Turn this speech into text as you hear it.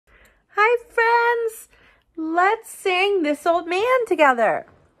let's sing This Old Man together.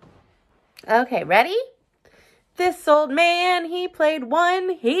 Okay, ready? This old man, he played one.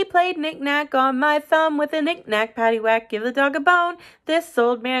 He played knick-knack on my thumb with a knick-knack, paddywhack, give the dog a bone. This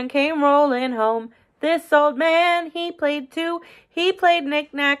old man came rolling home. This old man, he played two. He played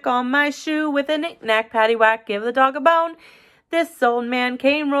knick-knack on my shoe with a knick-knack, paddywhack, give the dog a bone. This old man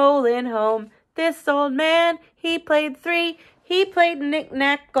came rolling home. This old man, he played three. He played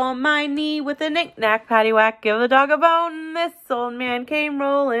knick-knack on my knee with a knick-knack, paddywhack, give the dog a bone. This old man came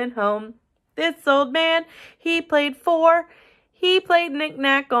rolling home. This old man, he played four. He played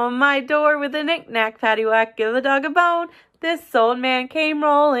knick-knack on my door with a knick-knack, paddywhack, give the dog a bone. This old man came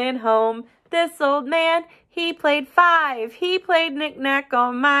rolling home. This old man, he played five. He played knick-knack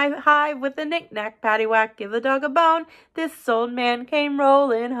on my hive with a knick-knack, paddywhack, give the dog a bone. This old man came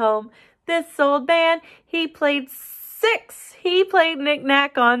rolling home. This old man, he played six. He played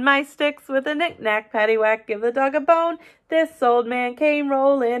knick-knack on my sticks with a knick-knack, paddywhack, give the dog a bone. This old man came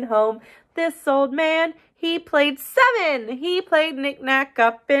rolling home. This old man, he played seven. He played knick-knack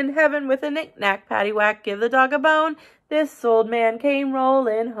up in heaven with a knick-knack, paddywhack, give the dog a bone. This old man came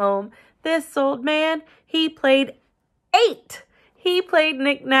rolling home. This old man, he played eight. He played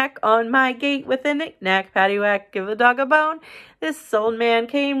knick-knack on my gate with a knick-knack, paddywhack, give the dog a bone. This old man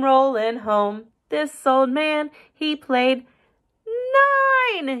came rolling home. This old man, he played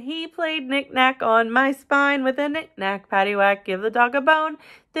nine. He played knick-knack on my spine with a knick-knack, paddywhack, give the dog a bone.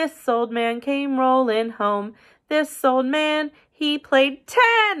 This old man came rolling home. This old man, he played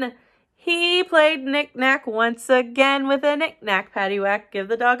 10. He played knick-knack once again with a knick-knack, paddywhack, give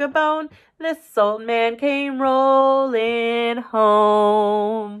the dog a bone. This old man came rolling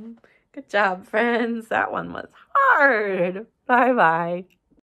home. Good job, friends. That one was hard. Bye-bye.